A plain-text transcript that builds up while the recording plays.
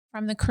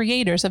From the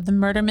creators of the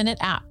Murder Minute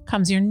app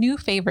comes your new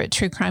favorite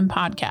true crime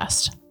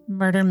podcast,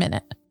 Murder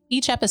Minute.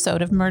 Each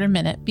episode of Murder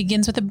Minute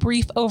begins with a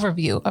brief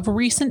overview of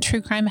recent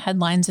true crime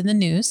headlines in the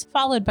news,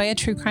 followed by a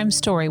true crime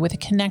story with a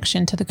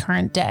connection to the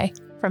current day.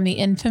 From the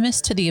infamous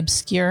to the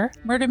obscure,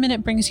 Murder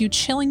Minute brings you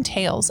chilling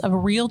tales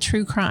of real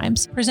true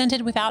crimes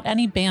presented without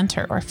any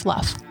banter or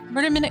fluff.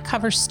 Murder Minute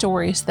covers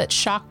stories that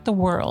shocked the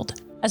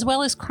world, as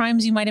well as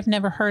crimes you might have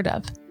never heard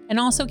of, and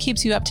also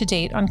keeps you up to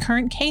date on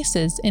current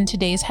cases in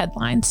today's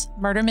headlines.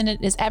 Murder Minute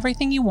is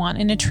everything you want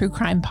in a true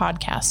crime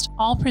podcast,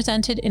 all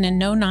presented in a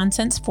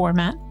no-nonsense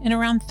format in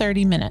around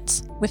 30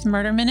 minutes. With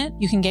Murder Minute,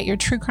 you can get your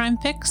true crime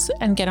fix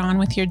and get on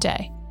with your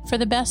day. For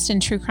the best in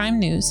true crime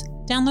news,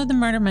 download the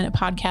Murder Minute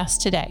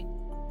podcast today.